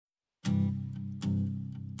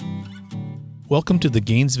Welcome to the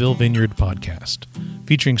Gainesville Vineyard Podcast,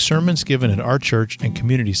 featuring sermons given at our church and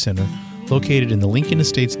community center located in the Lincoln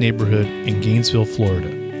Estates neighborhood in Gainesville, Florida.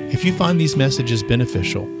 If you find these messages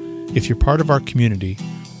beneficial, if you're part of our community,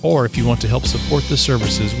 or if you want to help support the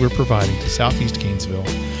services we're providing to Southeast Gainesville,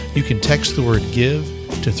 you can text the word GIVE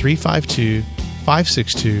to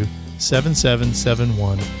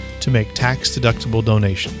 352-562-7771 to make tax-deductible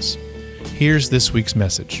donations. Here's this week's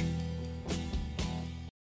message.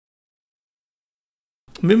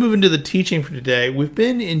 Let me move into the teaching for today. We've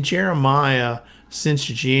been in Jeremiah since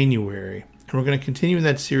January, and we're going to continue in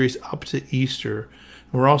that series up to Easter.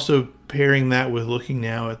 And we're also pairing that with looking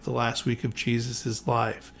now at the last week of Jesus'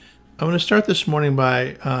 life. I want to start this morning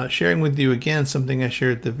by sharing with you again something I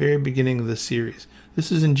shared at the very beginning of the series.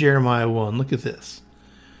 This is in Jeremiah 1. Look at this.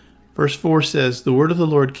 Verse 4 says, "The word of the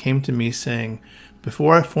Lord came to me, saying,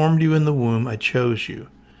 Before I formed you in the womb, I chose you.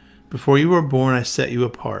 Before you were born, I set you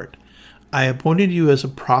apart. I appointed you as a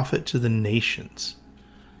prophet to the nations.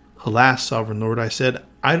 Alas, sovereign Lord, I said,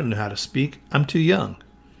 I don't know how to speak. I'm too young.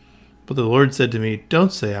 But the Lord said to me,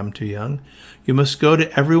 Don't say I'm too young. You must go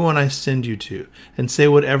to everyone I send you to and say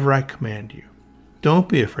whatever I command you. Don't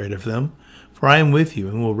be afraid of them, for I am with you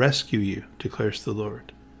and will rescue you, declares the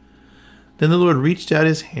Lord. Then the Lord reached out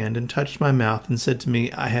his hand and touched my mouth and said to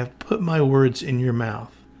me, I have put my words in your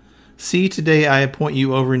mouth. See, today I appoint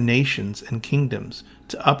you over nations and kingdoms,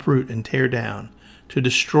 to uproot and tear down, to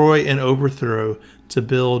destroy and overthrow, to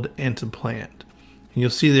build and to plant." And you'll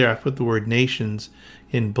see there I put the word nations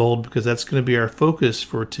in bold because that's going to be our focus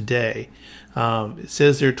for today. It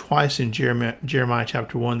says there twice in Jeremiah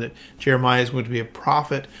chapter 1 that Jeremiah is going to be a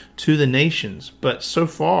prophet to the nations. But so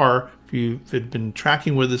far, if you've been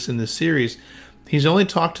tracking with us in this series, he's only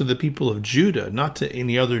talked to the people of Judah, not to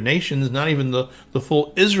any other nations, not even the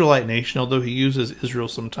full Israelite nation, although he uses Israel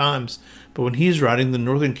sometimes. But when he's writing, the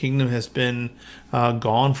northern kingdom has been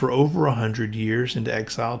gone for over 100 years into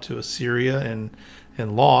exile to Assyria and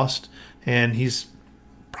lost. And he's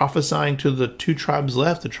prophesying to the two tribes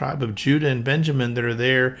left, the tribe of Judah and Benjamin that are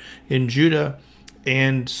there in Judah.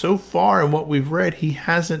 And so far in what we've read, he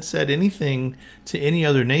hasn't said anything to any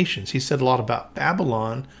other nations. He said a lot about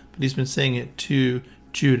Babylon, but he's been saying it to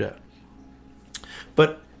Judah.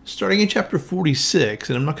 But starting in chapter 46,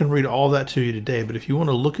 and I'm not going to read all that to you today, but if you want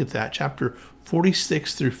to look at that, chapter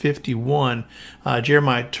 46 through 51,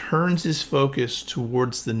 Jeremiah turns his focus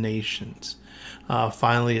towards the nations,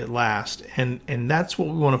 finally at last. And that's what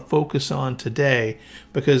we want to focus on today,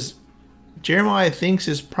 because Jeremiah thinks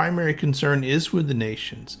his primary concern is with the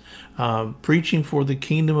nations, preaching for the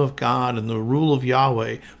kingdom of God and the rule of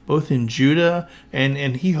Yahweh, both in Judah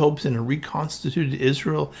and he hopes in a reconstituted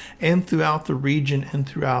Israel and throughout the region and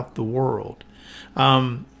throughout the world.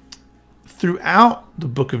 Throughout the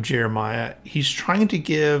book of Jeremiah, he's trying to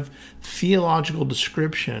give theological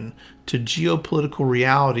description to geopolitical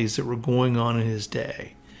realities that were going on in his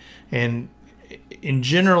day. And in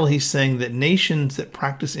general, he's saying that nations that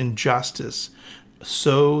practice injustice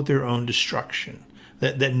sow their own destruction,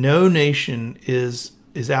 that no nation is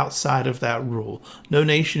outside of that rule. No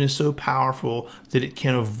nation is so powerful that it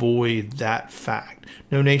can avoid that fact.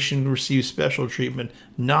 No nation receives special treatment,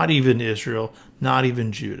 not even Israel, not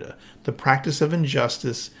even Judah. The practice of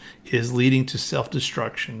injustice is leading to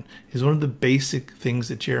self-destruction, is one of the basic things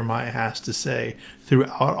that Jeremiah has to say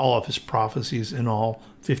throughout all of his prophecies in all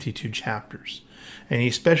 52 chapters. And he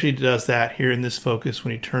especially does that here in this focus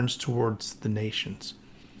when he turns towards the nations.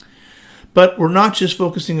 But we're not just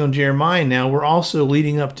focusing on Jeremiah now, we're also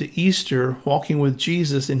leading up to Easter, walking with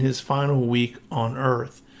Jesus in his final week on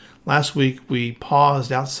earth. Last week we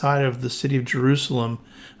paused outside of the city of Jerusalem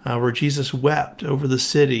where Jesus wept over the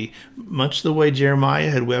city, much the way Jeremiah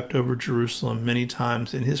had wept over Jerusalem many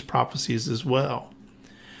times in his prophecies as well.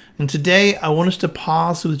 And today I want us to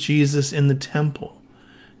pause with Jesus in the temple.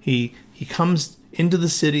 He comes into the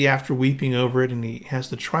city after weeping over it, and he has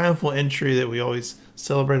the triumphal entry that we always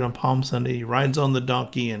celebrate on Palm Sunday. He rides on the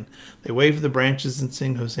donkey, and they wave the branches and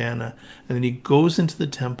sing Hosanna. And then he goes into the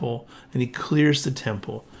temple, and he clears the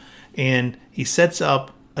temple. And he sets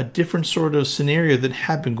up a different sort of scenario that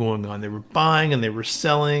had been going on. They were buying and they were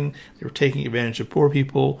selling. They were taking advantage of poor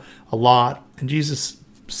people a lot. And Jesus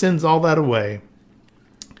sends all that away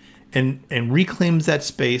and reclaims that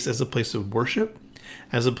space as a place of worship,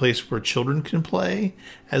 as a place where children can play,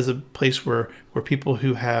 as a place where people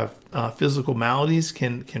who have physical maladies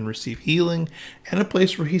can receive healing, and a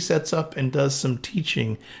place where he sets up and does some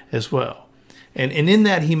teaching as well. And in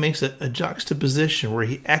that, he makes a juxtaposition where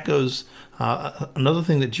he echoes another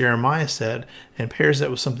thing that Jeremiah said and pairs that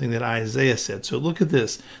with something that Isaiah said. So look at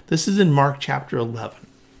this. This is in Mark chapter 11.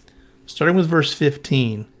 Starting with verse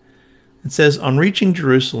 15. It says, on reaching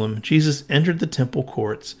Jerusalem, Jesus entered the temple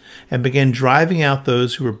courts and began driving out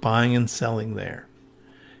those who were buying and selling there.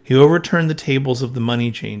 He overturned the tables of the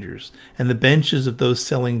money changers and the benches of those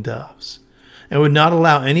selling doves, and would not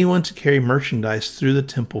allow anyone to carry merchandise through the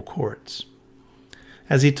temple courts.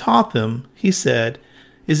 As he taught them, he said,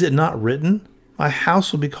 "Is it not written, 'My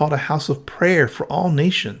house will be called a house of prayer for all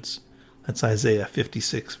nations'?" That's Isaiah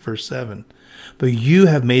 56, verse 7. "But you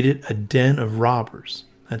have made it a den of robbers."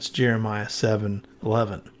 That's Jeremiah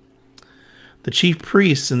 7:11. The chief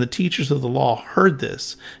priests and the teachers of the law heard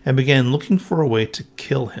this and began looking for a way to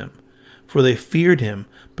kill him, for they feared him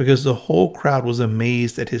because the whole crowd was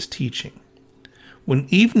amazed at his teaching. When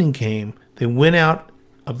evening came, they went out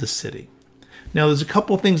of the city. Now, there's a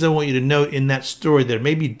couple of things I want you to note in that story that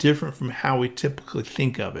may be different from how we typically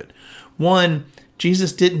think of it. One,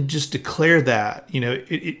 Jesus didn't just declare that.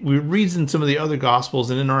 We read in some of the other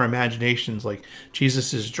Gospels and in our imaginations, like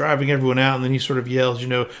Jesus is driving everyone out, and then he sort of yells,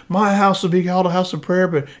 "My house will be called a house of prayer,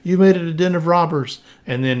 but you made it a den of robbers,"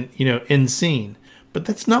 and then, end scene. But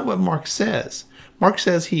that's not what Mark says. Mark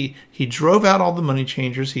says he drove out all the money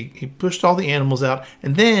changers, he pushed all the animals out,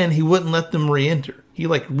 and then he wouldn't let them re-enter. He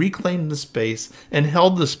reclaimed the space and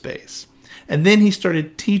held the space. And then he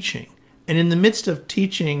started teaching. And in the midst of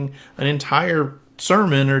teaching an entire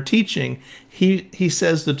sermon or teaching, he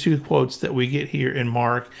says the two quotes that we get here in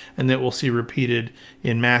Mark and that we'll see repeated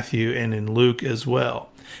in Matthew and in Luke as well.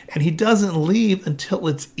 And he doesn't leave until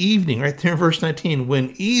it's evening. Right there in verse 19,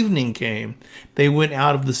 when evening came, they went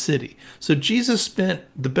out of the city. So Jesus spent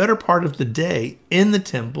the better part of the day in the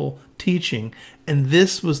temple teaching, and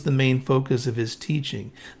this was the main focus of his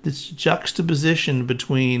teaching. This juxtaposition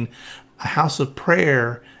between a house of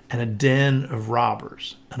prayer and a den of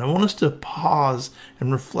robbers. And I want us to pause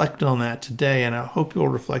and reflect on that today, and I hope you'll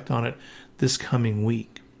reflect on it this coming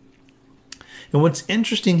week. And what's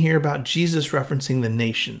interesting here about Jesus referencing the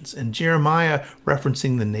nations and Jeremiah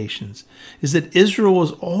referencing the nations is that Israel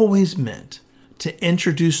was always meant to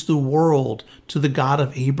introduce the world to the God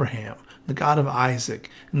of Abraham, the God of Isaac,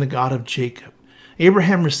 and the God of Jacob.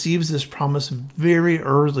 Abraham receives this promise very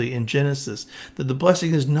early in Genesis, that the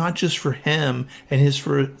blessing is not just for him and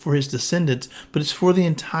for his descendants, but it's for the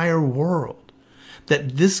entire world.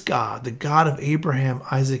 That this God, the God of Abraham,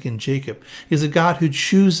 Isaac, and Jacob, is a God who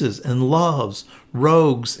chooses and loves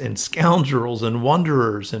rogues and scoundrels and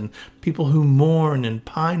wanderers and people who mourn and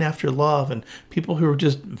pine after love and people who are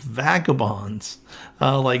just vagabonds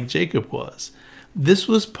like Jacob was. This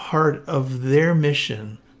was part of their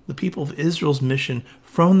mission, the people of Israel's mission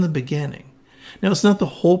from the beginning. Now, it's not the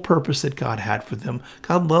whole purpose that God had for them.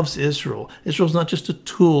 God loves Israel. Israel's not just a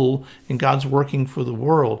tool in God's working for the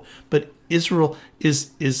world, but Israel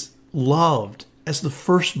is loved as the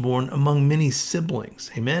firstborn among many siblings.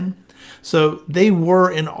 Amen? So they were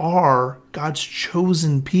and are God's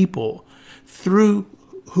chosen people through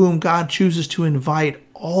whom God chooses to invite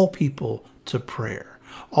all people to prayer,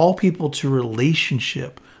 all people to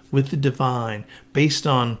relationship with the divine based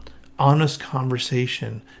on honest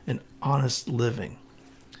conversation and honest living.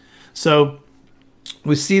 So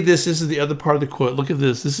we see this. This is the other part of the quote. Look at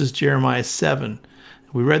this. This is Jeremiah 7.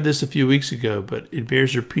 We read this a few weeks ago, but it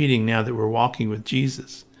bears repeating now that we're walking with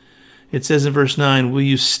Jesus. It says in verse 9, "Will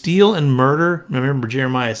you steal and murder?" Remember,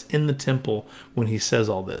 Jeremiah is in the temple when he says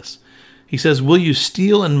all this. He says, "Will you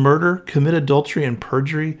steal and murder, commit adultery and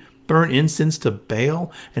perjury, burn incense to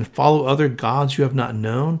Baal, and follow other gods you have not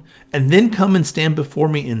known, and then come and stand before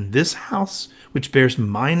me in this house, which bears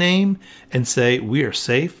my name, and say, 'We are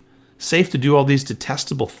safe to do all these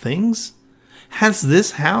detestable things'? Has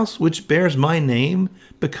this house, which bears my name,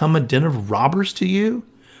 become a den of robbers to you?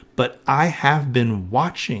 But I have been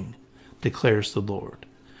watching, declares the Lord."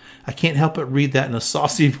 I can't help but read that in a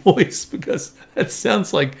saucy voice because that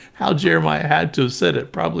sounds like how Jeremiah had to have said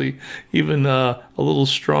it, probably even a little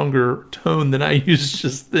stronger tone than I used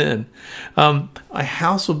just then. A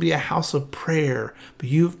house will be a house of prayer, but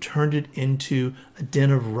you've turned it into a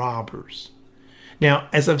den of robbers. Now,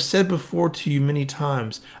 as I've said before to you many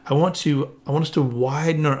times, I want us to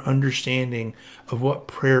widen our understanding of what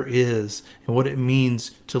prayer is and what it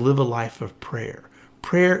means to live a life of prayer.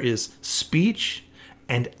 Prayer is speech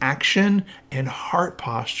and action and heart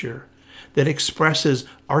posture that expresses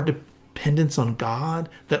our dependence on God,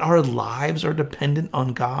 that our lives are dependent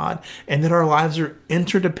on God, and that our lives are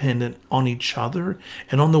interdependent on each other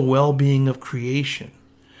and on the well-being of creation.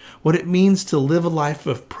 What it means to live a life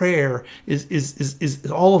of prayer is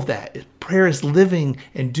all of that. Prayer is living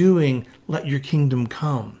and doing, "Let your kingdom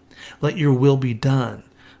come. Let your will be done.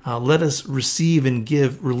 Let us receive and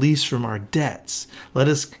give release from our debts. Let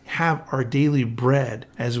us have our daily bread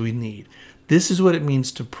as we need." This is what it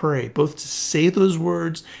means to pray, both to say those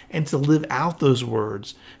words and to live out those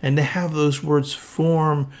words, and to have those words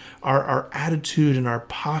form our attitude and our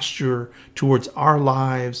posture towards our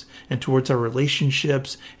lives and towards our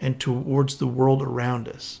relationships and towards the world around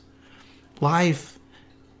us. Life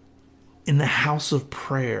in the house of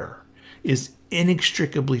prayer is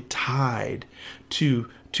inextricably tied to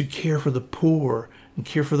care for the poor and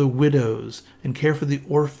care for the widows and care for the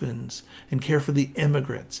orphans and care for the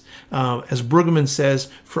immigrants. As Brueggemann says,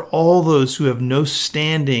 for all those who have no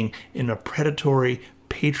standing in a predatory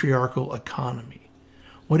patriarchal economy.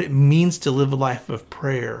 What it means to live a life of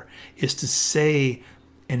prayer is to say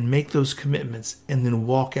and make those commitments and then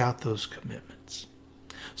walk out those commitments.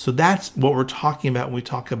 So that's what we're talking about when we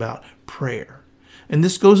talk about prayer. And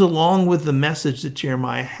this goes along with the message that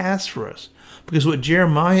Jeremiah has for us. Because what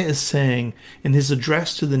Jeremiah is saying in his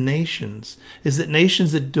address to the nations is that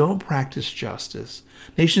nations that don't practice justice,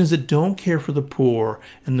 nations that don't care for the poor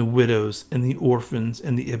and the widows and the orphans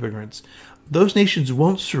and the immigrants, those nations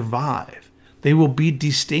won't survive. They will be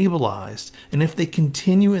destabilized. And if they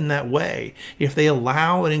continue in that way, if they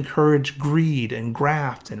allow and encourage greed and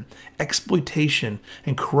graft and exploitation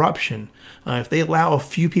and corruption, if they allow a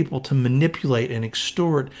few people to manipulate and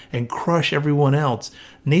extort and crush everyone else,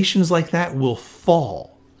 nations like that will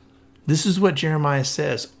fall. This is what Jeremiah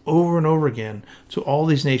says over and over again to all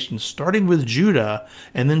these nations, starting with Judah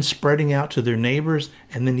and then spreading out to their neighbors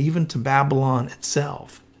and then even to Babylon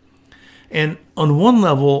itself. And on one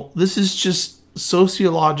level, this is just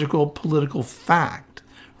sociological, political fact,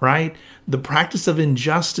 right? The practice of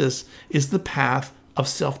injustice is the path of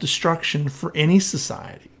self-destruction for any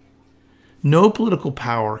society. No political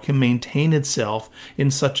power can maintain itself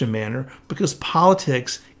in such a manner because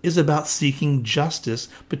politics is about seeking justice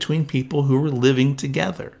between people who are living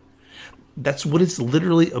together. That's what it's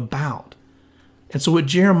literally about. And so what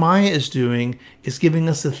Jeremiah is doing is giving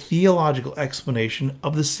us a theological explanation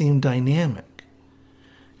of the same dynamic.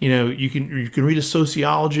 You know, you can read a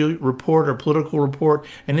sociology report or political report,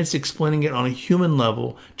 and it's explaining it on a human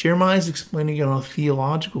level. Jeremiah is explaining it on a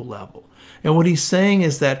theological level. And what he's saying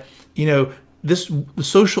is that, you know, the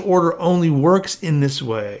social order only works in this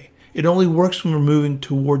way. It only works when we're moving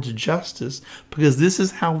towards justice because this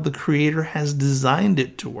is how the Creator has designed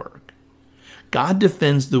it to work. God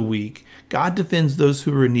defends the weak. God defends those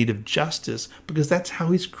who are in need of justice because that's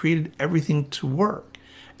how He's created everything to work.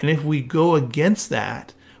 And if we go against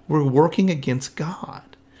that, we're working against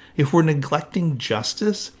God. If we're neglecting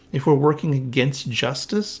justice, if we're working against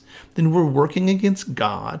justice, then we're working against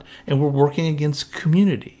God and we're working against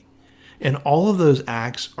community. And all of those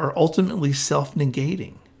acts are ultimately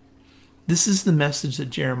self-negating. This is the message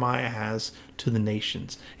that Jeremiah has to the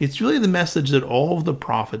nations. It's really the message that all of the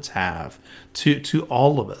prophets have to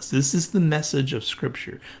all of us. This is the message of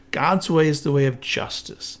Scripture. God's way is the way of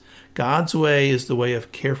justice. God's way is the way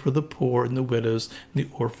of care for the poor and the widows and the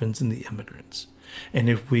orphans and the immigrants. And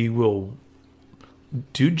if we will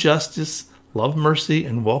do justice, love mercy,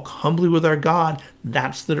 and walk humbly with our God,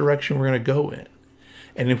 that's the direction we're going to go in.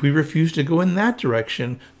 And if we refuse to go in that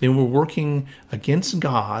direction, then we're working against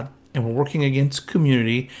God, and we're working against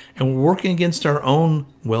community, and we're working against our own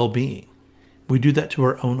well-being. We do that to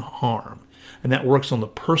our own harm. And that works on the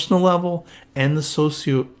personal level and the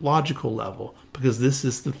sociological level, because this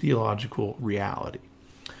is the theological reality.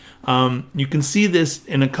 You can see this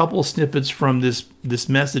in a couple of snippets from this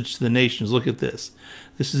message to the nations. Look at this.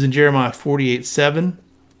 This is in Jeremiah 48:7.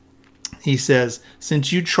 He says,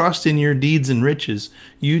 "Since you trust in your deeds and riches,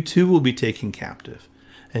 you too will be taken captive.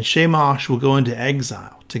 And Shamash will go into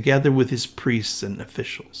exile, together with his priests and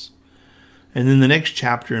officials." And then the next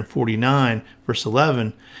chapter in 49, verse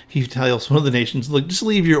 11, he tells one of the nations, "Look, just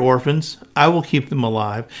leave your orphans. I will keep them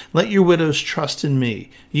alive. Let your widows trust in me.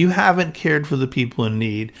 You haven't cared for the people in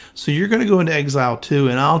need, so you're going to go into exile too,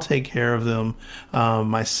 and I'll take care of them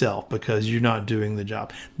myself because you're not doing the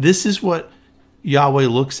job." This is what Yahweh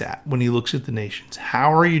looks at when he looks at the nations.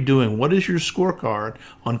 How are you doing? What is your scorecard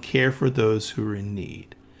on care for those who are in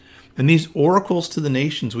need? And these oracles to the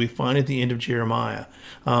nations we find at the end of Jeremiah,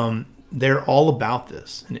 they're all about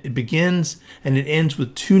this. And it begins and it ends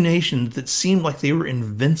with two nations that seemed like they were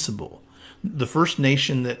invincible. The first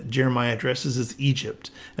nation that Jeremiah addresses is Egypt,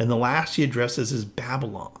 and the last he addresses is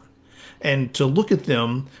Babylon. And to look at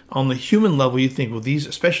them on the human level, you think, well, these,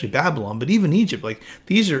 especially Babylon, but even Egypt, like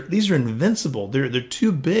these are invincible. They're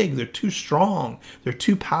too big, they're too strong, they're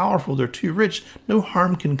too powerful, they're too rich. No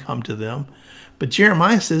harm can come to them. But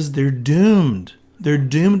Jeremiah says they're doomed. They're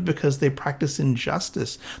doomed because they practice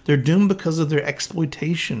injustice. They're doomed because of their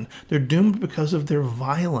exploitation. They're doomed because of their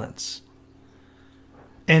violence.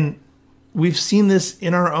 And We've seen this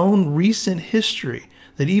in our own recent history,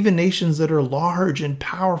 that even nations that are large and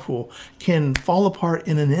powerful can fall apart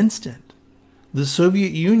in an instant. The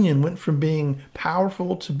Soviet Union went from being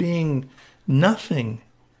powerful to being nothing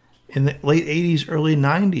in the late 80s, early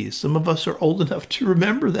 90s. Some of us are old enough to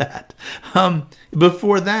remember that.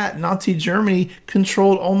 Before that, Nazi Germany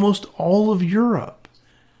controlled almost all of Europe.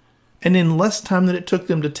 And in less time than it took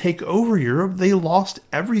them to take over Europe, they lost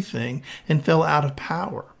everything and fell out of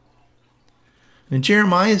power. In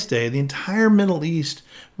Jeremiah's day, the entire Middle East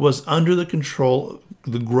was under the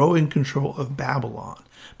growing control of Babylon.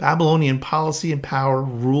 Babylonian policy and power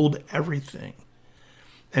ruled everything.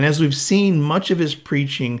 And as we've seen, much of his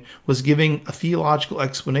preaching was giving a theological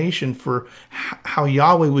explanation for how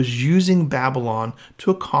Yahweh was using Babylon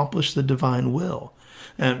to accomplish the divine will.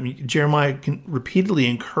 Jeremiah repeatedly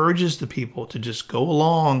encourages the people to just go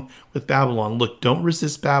along with Babylon. Look, don't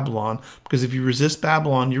resist Babylon, because if you resist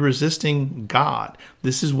Babylon, you're resisting God.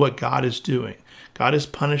 This is what God is doing. God is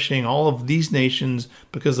punishing all of these nations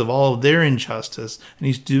because of all of their injustice, and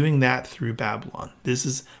he's doing that through Babylon. This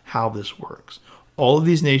is how this works. All of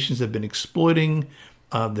these nations have been exploiting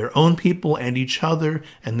their own people and each other,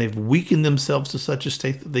 and they've weakened themselves to such a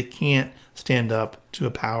state that they can't stand up to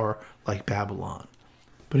a power like Babylon.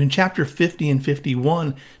 But in chapter 50 and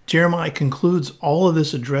 51, Jeremiah concludes all of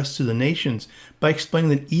this address to the nations by explaining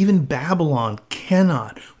that even Babylon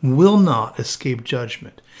will not escape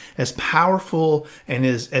judgment. As powerful and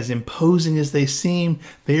as imposing as they seem,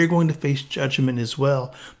 they are going to face judgment as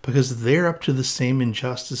well, because they're up to the same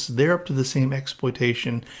injustice, they're up to the same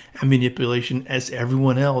exploitation and manipulation as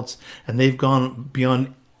everyone else, and they've gone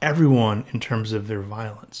beyond everyone in terms of their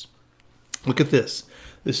violence. Look at this.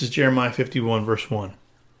 This is Jeremiah 51, verse 1.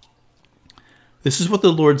 This is what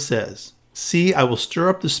the Lord says. See, I will stir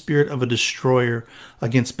up the spirit of a destroyer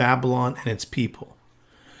against Babylon and its people.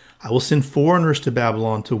 I will send foreigners to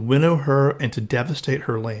Babylon to winnow her and to devastate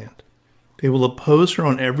her land. They will oppose her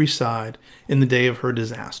on every side in the day of her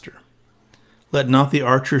disaster. Let not the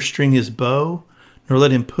archer string his bow, nor let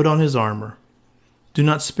him put on his armor. Do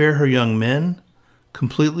not spare her young men.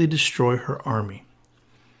 Completely destroy her army.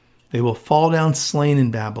 They will fall down slain in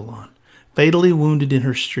Babylon, fatally wounded in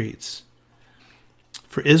her streets.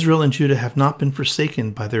 For Israel and Judah have not been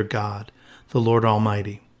forsaken by their God, the Lord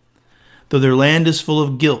Almighty, though their land is full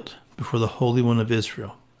of guilt before the Holy One of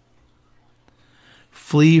Israel.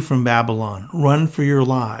 Flee from Babylon, run for your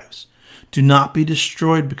lives. Do not be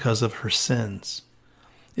destroyed because of her sins.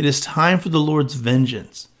 It is time for the Lord's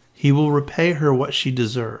vengeance. He will repay her what she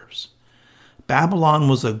deserves. Babylon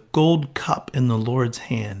was a gold cup in the Lord's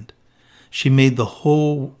hand. She made the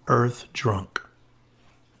whole earth drunk.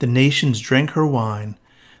 The nations drank her wine,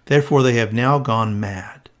 therefore they have now gone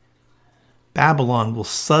mad. Babylon will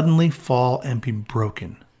suddenly fall and be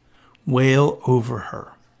broken. Wail over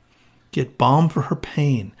her. Get balm for her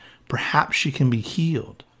pain. Perhaps she can be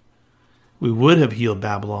healed. We would have healed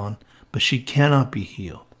Babylon, but she cannot be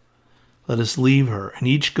healed. Let us leave her and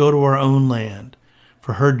each go to our own land,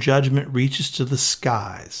 for her judgment reaches to the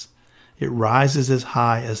skies. It rises as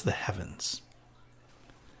high as the heavens.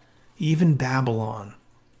 Even Babylon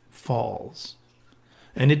falls.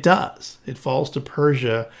 And it does. It falls to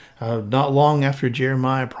Persia not long after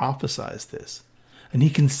Jeremiah prophesies this. And he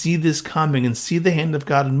can see this coming and see the hand of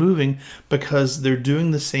God moving, because they're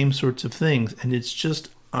doing the same sorts of things. And it's just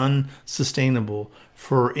unsustainable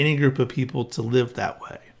for any group of people to live that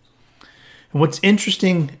way. And what's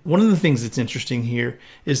interesting, one of the things that's interesting here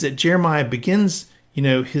is that Jeremiah begins,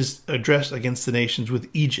 his address against the nations with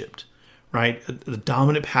Egypt, right? The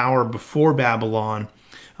dominant power before Babylon,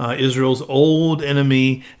 Israel's old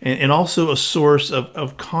enemy, and also a source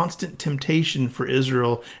of constant temptation for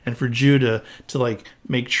Israel and for Judah to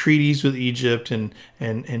make treaties with Egypt and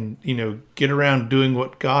get around doing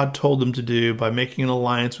what God told them to do by making an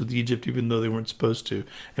alliance with Egypt, even though they weren't supposed to.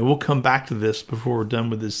 And we'll come back to this before we're done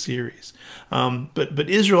with this series. But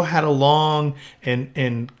Israel had a long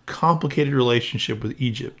and complicated relationship with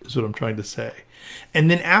Egypt, is what I'm trying to say. And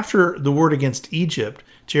then after the word against Egypt,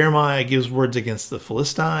 Jeremiah gives words against the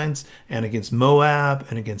Philistines and against Moab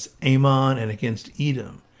and against Ammon and against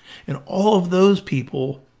Edom. And all of those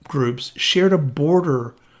people groups shared a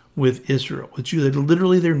border with Israel, with Judah. They're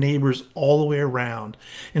literally their neighbors all the way around.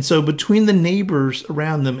 And so between the neighbors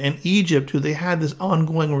around them and Egypt, who they had this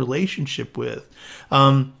ongoing relationship with,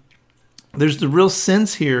 there's the real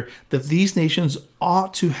sense here that these nations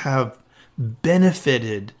ought to have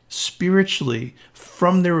benefited spiritually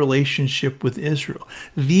from their relationship with Israel.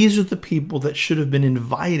 These are the people that should have been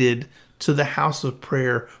invited to the house of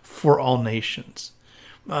prayer for all nations.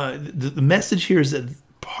 The message here is that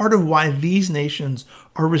part of why these nations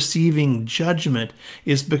are receiving judgment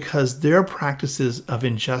is because their practices of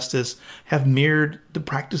injustice have mirrored the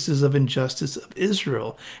practices of injustice of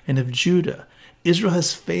Israel and of Judah. Israel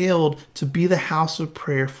has failed to be the house of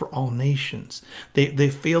prayer for all nations. They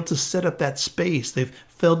failed to set up that space. They've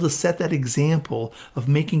failed to set that example of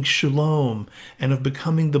making shalom and of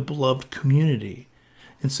becoming the beloved community.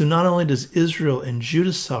 And so not only does Israel and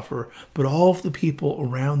Judah suffer, but all of the people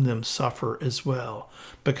around them suffer as well,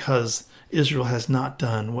 because Israel has not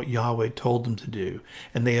done what Yahweh told them to do,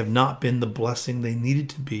 and they have not been the blessing they needed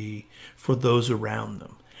to be for those around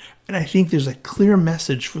them. And I think there's a clear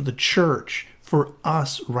message for the church, for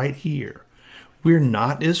us right here. We're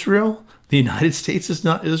not Israel. The United States is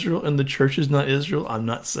not Israel, and the church is not Israel. I'm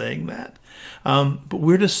not saying that. But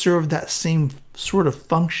we're to serve that same sort of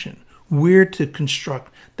function. We're to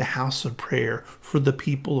construct the house of prayer for the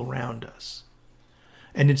people around us.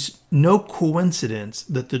 And it's no coincidence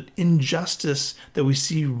that the injustice that we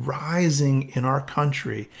see rising in our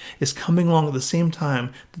country is coming along at the same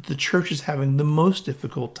time that the church is having the most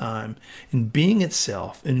difficult time in being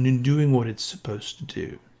itself and in doing what it's supposed to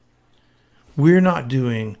do. We're not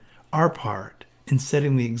doing our part in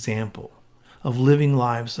setting the example of living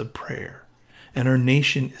lives of prayer, and our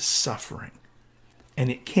nation is suffering. And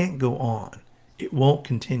it can't go on. It won't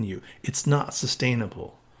continue. It's not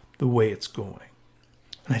sustainable the way it's going.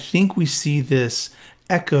 And I think we see this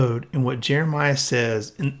echoed in what Jeremiah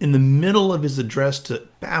says in the middle of his address to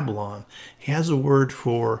Babylon. He has a word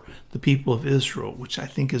for the people of Israel, which I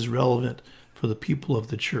think is relevant for the people of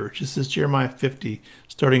the church. This is Jeremiah 50,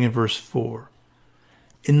 starting in verse 4.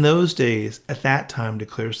 In those days, at that time,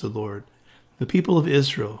 declares the Lord, the people of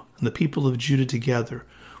Israel and the people of Judah together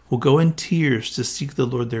will go in tears to seek the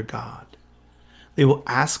Lord their God. They will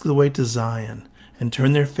ask the way to Zion and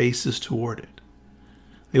turn their faces toward it.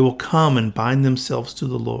 They will come and bind themselves to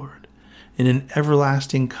the Lord in an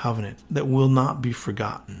everlasting covenant that will not be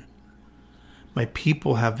forgotten. My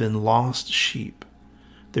people have been lost sheep.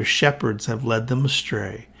 Their shepherds have led them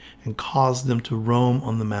astray and caused them to roam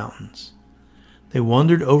on the mountains. They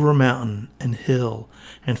wandered over mountain and hill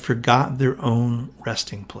and forgot their own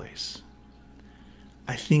resting place.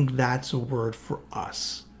 I think that's a word for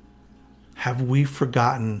us. Have we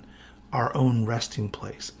forgotten our own resting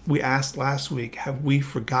place? We asked last week, have we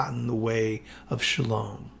forgotten the way of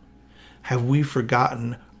shalom? Have we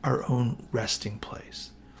forgotten our own resting place?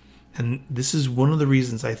 And this is one of the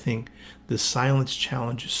reasons I think the silence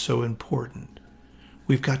challenge is so important.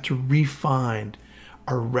 We've got to refine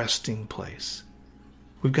our resting place.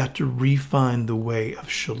 We've got to refine the way of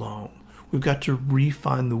shalom. We've got to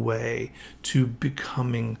refine the way to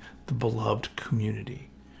becoming the beloved community.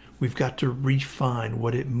 We've got to refine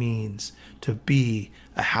what it means to be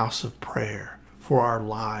a house of prayer, for our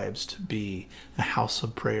lives to be a house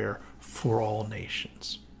of prayer for all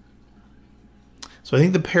nations. So I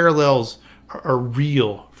think the parallels are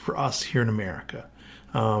real for us here in America.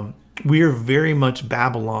 We are very much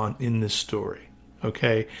Babylon in this story.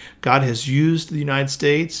 Okay, God has used the United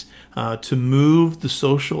States to move the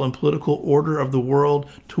social and political order of the world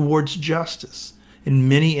towards justice in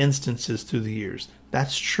many instances through the years.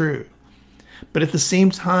 That's true. But at the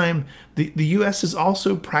same time, the U.S. has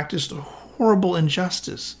also practiced horrible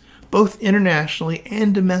injustice, both internationally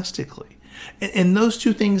and domestically. And those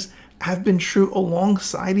two things have been true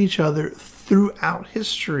alongside each other throughout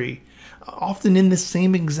history, often in the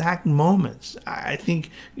same exact moments. I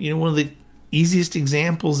think, one of the easiest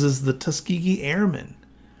examples is the Tuskegee Airmen.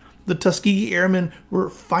 The Tuskegee Airmen were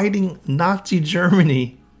fighting Nazi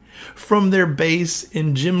Germany from their base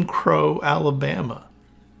in Jim Crow, Alabama.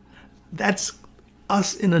 That's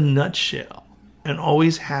us in a nutshell, and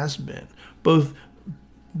always has been. Both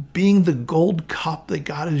being the gold cup that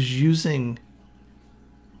God is using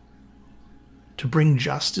to bring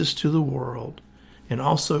justice to the world, and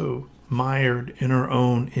also mired in our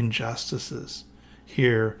own injustices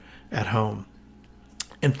here at home.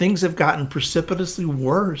 And things have gotten precipitously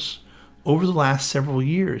worse over the last several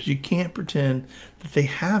years. You can't pretend that they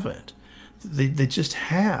haven't. They just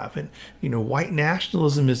have. And, white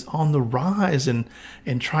nationalism is on the rise and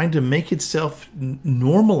trying to make itself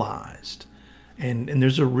normalized. And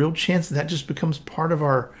there's a real chance that just becomes part of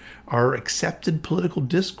our accepted political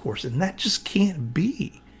discourse. And that just can't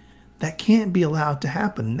be. That can't be allowed to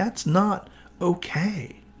happen. That's not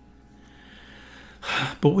okay.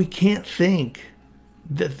 But we can't think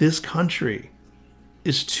that this country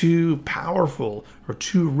is too powerful or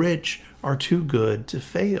too rich or too good to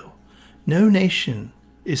fail. No nation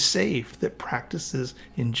is safe that practices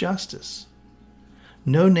injustice.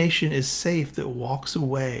 No nation is safe that walks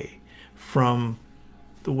away from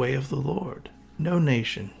the way of the Lord. No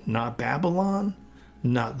nation, not Babylon,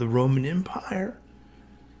 not the Roman Empire,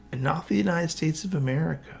 and not the United States of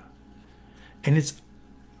America. And it's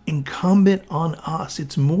incumbent on us.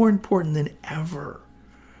 It's more important than ever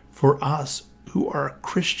for us who are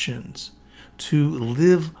Christians to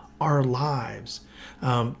live our lives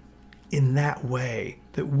in that way,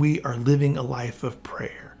 that we are living a life of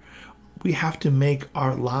prayer. We have to make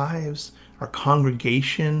our lives, our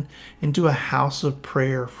congregation, into a house of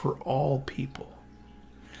prayer for all people.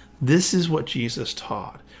 This is what Jesus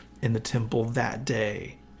taught in the temple that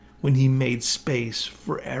day when he made space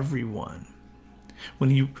for everyone,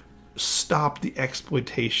 when he stopped the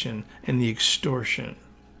exploitation and the extortion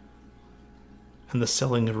and the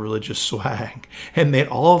selling of religious swag, and made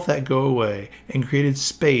all of that go away and created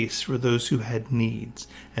space for those who had needs,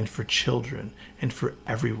 and for children, and for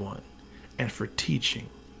everyone, and for teaching.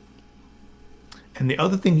 And the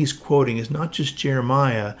other thing he's quoting is not just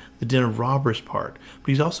Jeremiah, the den of robbers part, but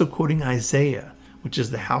he's also quoting Isaiah, which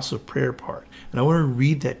is the house of prayer part. And I want to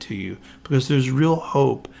read that to you because there's real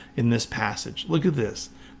hope in this passage. Look at this.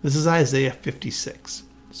 This is Isaiah 56,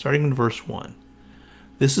 starting in verse 1.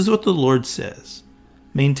 This is what the Lord says: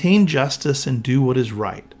 maintain justice and do what is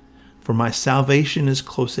right, for my salvation is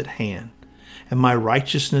close at hand, and my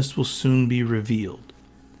righteousness will soon be revealed.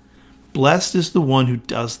 Blessed is the one who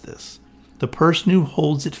does this, the person who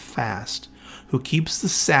holds it fast, who keeps the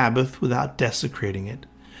Sabbath without desecrating it,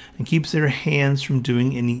 and keeps their hands from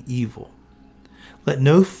doing any evil. Let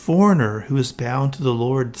no foreigner who is bound to the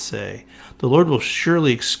Lord say, the Lord will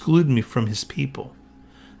surely exclude me from his people.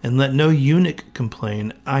 And let no eunuch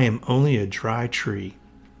complain, I am only a dry tree.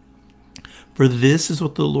 For this is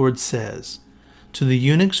what the Lord says: to the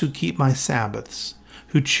eunuchs who keep my Sabbaths,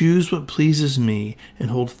 who choose what pleases me and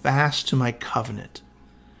hold fast to my covenant,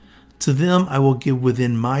 to them I will give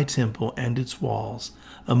within my temple and its walls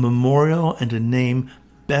a memorial and a name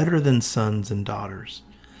better than sons and daughters.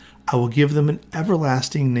 I will give them an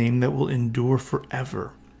everlasting name that will endure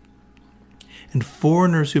forever. And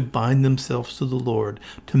foreigners who bind themselves to the Lord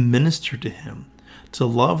to minister to him, to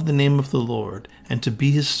love the name of the Lord, and to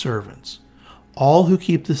be his servants, all who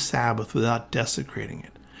keep the Sabbath without desecrating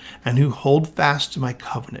it, and who hold fast to my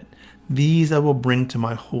covenant, these I will bring to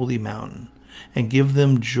my holy mountain, and give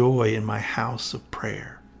them joy in my house of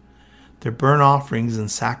prayer. Their burnt offerings and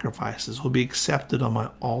sacrifices will be accepted on my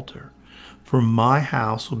altar, for my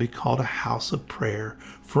house will be called a house of prayer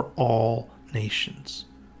for all nations.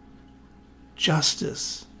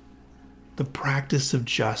 Justice, the practice of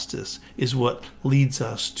justice, is what leads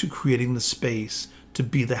us to creating the space to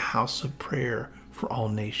be the house of prayer for all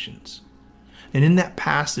nations. And in that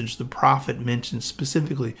passage, the prophet mentions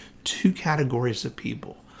specifically two categories of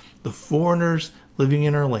people: the foreigners living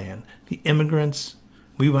in our land, the immigrants.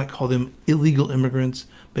 We might call them illegal immigrants,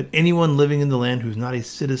 but anyone living in the land who's not a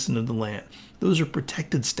citizen of the land. Those are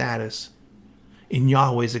protected status in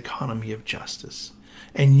Yahweh's economy of justice.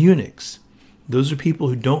 And eunuchs, those are people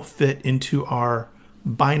who don't fit into our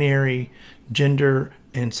binary gender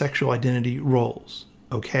and sexual identity roles,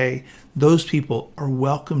 okay? Those people are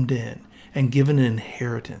welcomed in and given an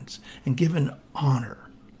inheritance and given honor.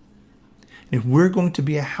 And if we're going to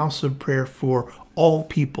be a house of prayer for all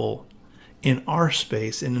people in our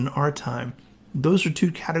space and in our time, those are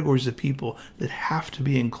two categories of people that have to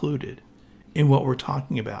be included in what we're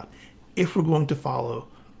talking about if we're going to follow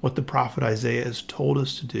what the prophet Isaiah has told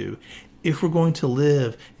us to do, if we're going to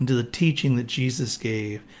live into the teaching that Jesus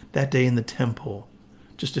gave that day in the temple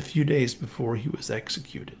just a few days before he was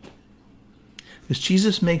executed. Because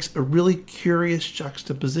Jesus makes a really curious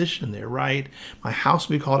juxtaposition there, right? My house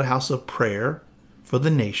will be called a house of prayer for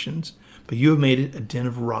the nations, but you have made it a den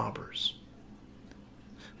of robbers.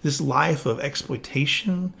 This life of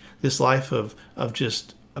exploitation, this life of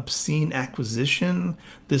just obscene acquisition,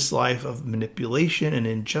 this life of manipulation and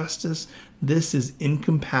injustice, this is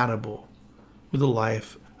incompatible with a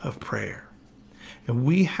life of prayer. And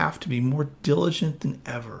we have to be more diligent than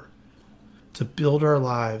ever to build our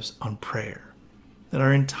lives on prayer, that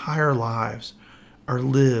our entire lives are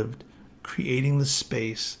lived creating the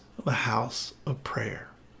space of a house of prayer.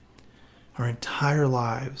 Our entire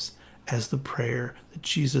lives as the prayer that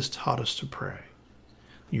Jesus taught us to pray.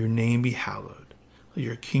 Your name be hallowed. Let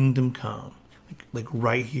your kingdom come. Like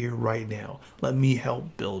right here, right now. Let me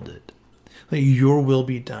help build it. Let your will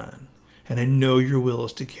be done. And I know your will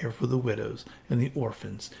is to care for the widows and the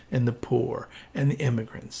orphans and the poor and the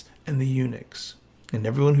immigrants and the eunuchs and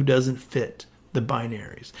everyone who doesn't fit the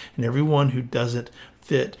binaries and everyone who doesn't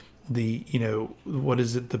fit the,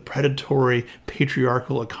 the predatory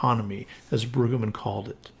patriarchal economy, as Brueggemann called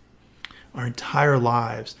it. Our entire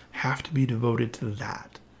lives have to be devoted to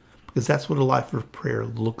that, because that's what a life of prayer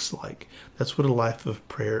looks like. That's what a life of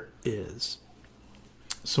prayer is.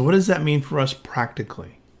 So what does that mean for us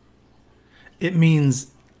practically? It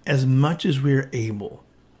means as much as we are able,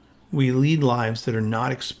 we lead lives that are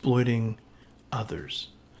not exploiting others,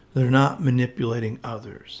 that are not manipulating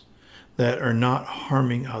others, that are not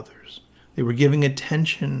harming others. That we're giving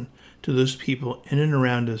attention to those people in and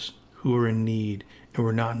around us who are in need, and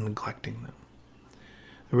we're not neglecting them.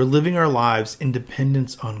 That we're living our lives in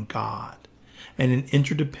dependence on God and in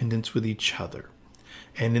interdependence with each other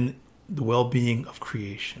and in the well-being of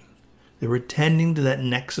creation. That we're tending to that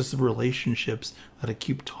nexus of relationships that I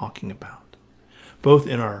keep talking about, both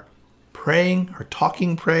in our praying, our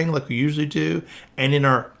talking praying like we usually do, and in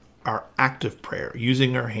our active prayer,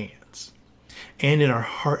 using our hands, and in our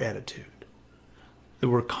heart attitude. That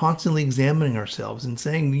we're constantly examining ourselves and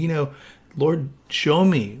saying, Lord, show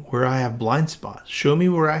me where I have blind spots. Show me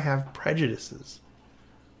where I have prejudices.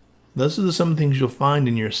 Those are some things you'll find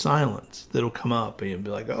in your silence that'll come up and you'll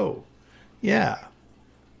be like, oh, yeah.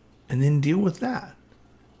 And then deal with that,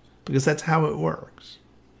 because that's how it works.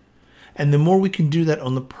 And the more we can do that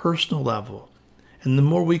on the personal level, and the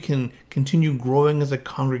more we can continue growing as a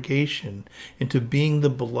congregation into being the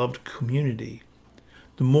beloved community,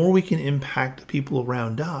 the more we can impact the people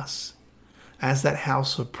around us as that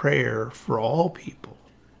house of prayer for all people.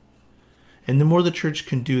 And the more the church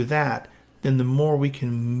can do that, then the more we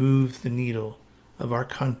can move the needle of our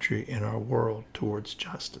country and our world towards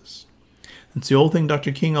justice. It's the old thing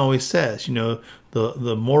Dr. King always says,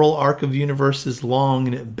 the moral arc of the universe is long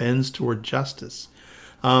and it bends toward justice.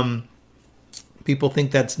 People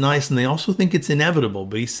think that's nice, and they also think it's inevitable.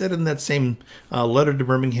 But he said in that same letter to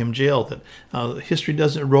Birmingham jail that history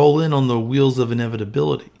doesn't roll in on the wheels of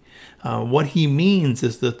inevitability. What he means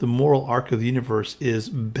is that the moral arc of the universe is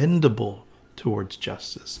bendable towards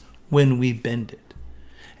justice when we bend it.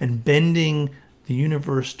 And bending the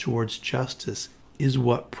universe towards justice is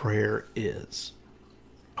what prayer is.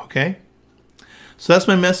 Okay? So that's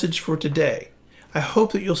my message for today. I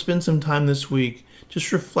hope that you'll spend some time this week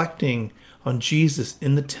just reflecting on Jesus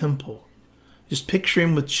in the temple. Just picture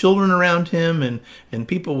him with children around him and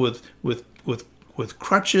people with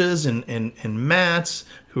crutches and mats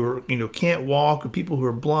who are, can't walk, or people who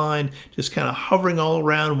are blind, just kind of hovering all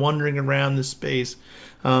around, wandering around this space.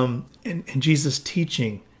 And Jesus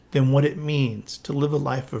teaching them what it means to live a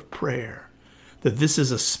life of prayer. That this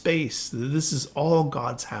is a space, that this is all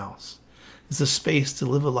God's house. It's a space to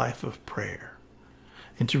live a life of prayer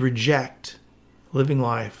and to reject living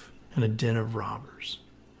life in a den of robbers.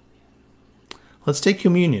 Let's take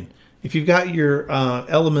communion. If you've got your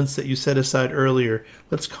elements that you set aside earlier,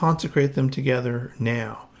 let's consecrate them together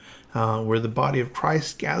now. We're the body of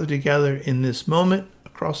Christ gathered together in this moment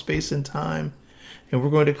across space and time, and we're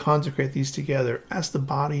going to consecrate these together as the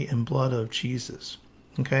body and blood of Jesus.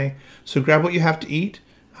 Okay, so grab what you have to eat.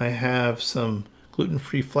 I have some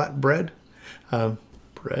gluten-free flat bread.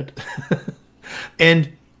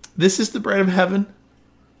 And this is the bread of heaven.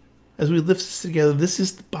 As we lift this together, this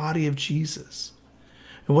is the body of Jesus.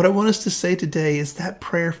 And what I want us to say today is that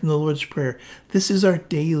prayer from the Lord's Prayer. This is our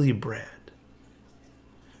daily bread.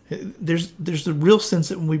 There's the real sense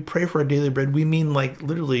that when we pray for our daily bread, we mean like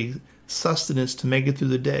literally sustenance to make it through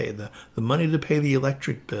the day, the money to pay the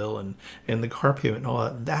electric bill and the car payment and all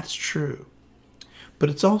that. That's true. But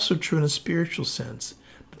it's also true in a spiritual sense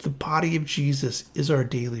that the body of Jesus is our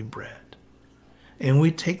daily bread. And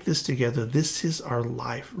we take this together. This is our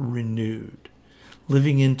life renewed,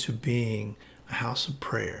 living into being a house of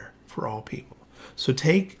prayer for all people. So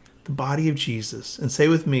take the body of Jesus and say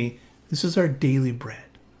with me, this is our daily bread.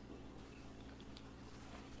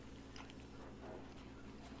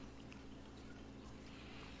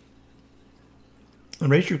 And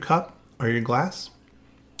raise your cup or your glass.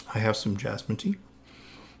 I have some jasmine tea.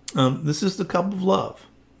 This is the cup of love.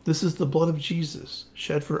 This is the blood of Jesus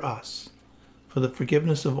shed for us, for the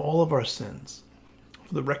forgiveness of all of our sins,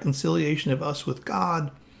 for the reconciliation of us with God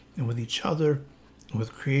and with each other and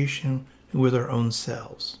with creation and with our own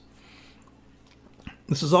selves.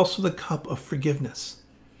 This is also the cup of forgiveness,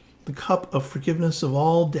 the cup of forgiveness of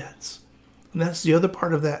all debts. And that's the other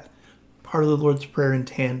part of that, part of the Lord's Prayer in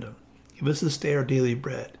tandem. Give us this day our daily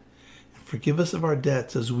bread, and forgive us of our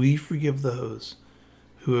debts as we forgive those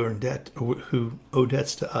who are in debt or who owe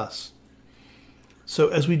debts to us. So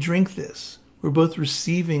as we drink this, we're both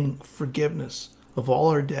receiving forgiveness of all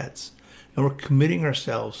our debts, and we're committing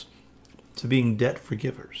ourselves to being debt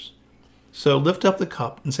forgivers. So lift up the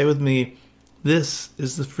cup and say with me, this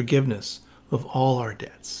is the forgiveness of all our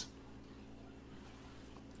debts.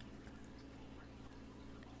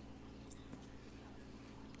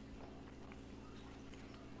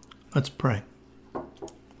 Let's pray.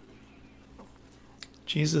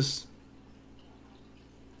 Jesus,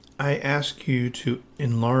 I ask you to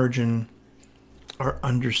enlarge in our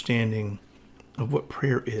understanding of what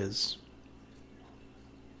prayer is.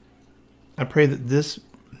 I pray that this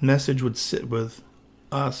message would sit with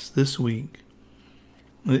us this week,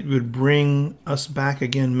 that it would bring us back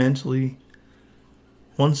again mentally,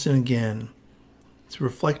 once and again, to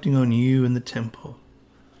reflecting on you in the temple,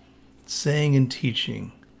 saying and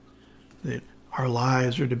teaching that our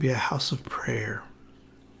lives are to be a house of prayer,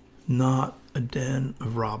 not a den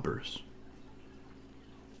of robbers.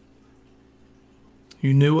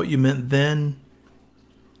 You knew what you meant then,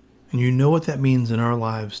 and you know what that means in our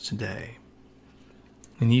lives today,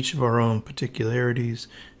 in each of our own particularities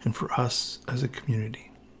and for us as a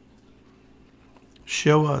community.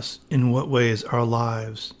 Show us in what ways our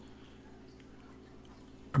lives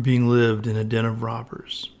are being lived in a den of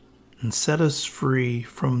robbers, and set us free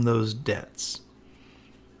from those debts,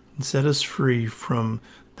 and set us free from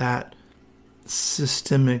that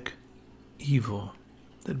systemic evil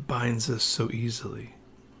that binds us so easily.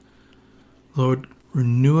 Lord,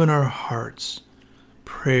 renew in our hearts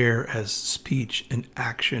prayer as speech and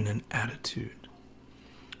action and attitude.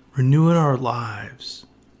 Renew in our lives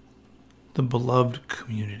the beloved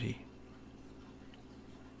community.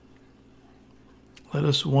 Let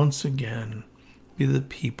us once again be the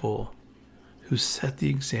people who set the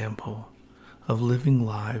example of living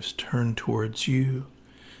lives turned towards you,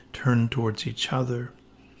 turned towards each other,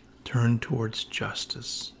 turned towards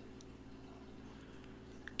justice.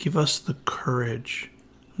 Give us the courage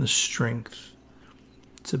and the strength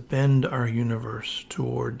to bend our universe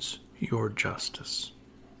towards your justice.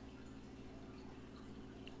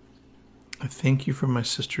 I thank you for my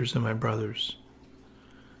sisters and my brothers.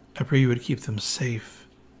 I pray you would keep them safe.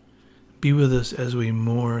 Be with us as we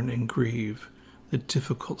mourn and grieve the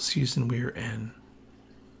difficult season we are in.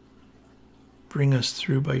 Bring us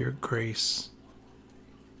through by your grace,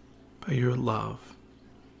 by your love.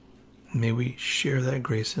 And may we share that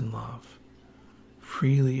grace and love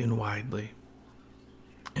freely and widely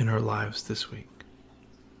in our lives this week.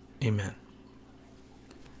 Amen.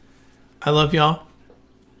 I love y'all.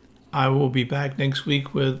 I will be back next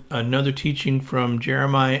week with another teaching from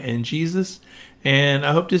Jeremiah and Jesus, and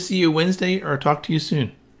I hope to see you Wednesday or talk to you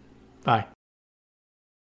soon. Bye.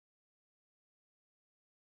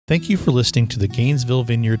 Thank you for listening to the Gainesville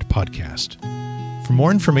Vineyard podcast. For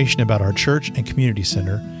more information about our church and community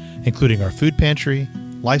center, including our food pantry,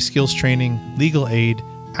 life skills training, legal aid,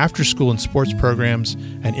 after-school and sports programs,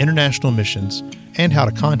 and international missions, and how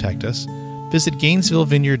to contact us, visit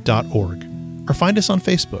GainesvilleVineyard.org or find us on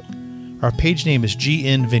Facebook. Our page name is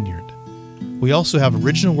GN Vineyard. We also have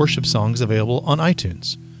original worship songs available on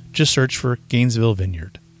iTunes. Just search for Gainesville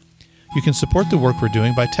Vineyard. You can support the work we're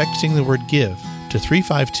doing by texting the word GIVE to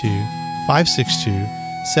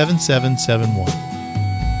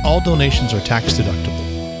 352-562-7771. All donations are tax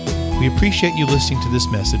deductible. We appreciate you listening to this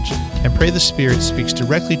message and pray the Spirit speaks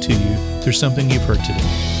directly to you through something you've heard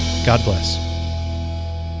today. God bless.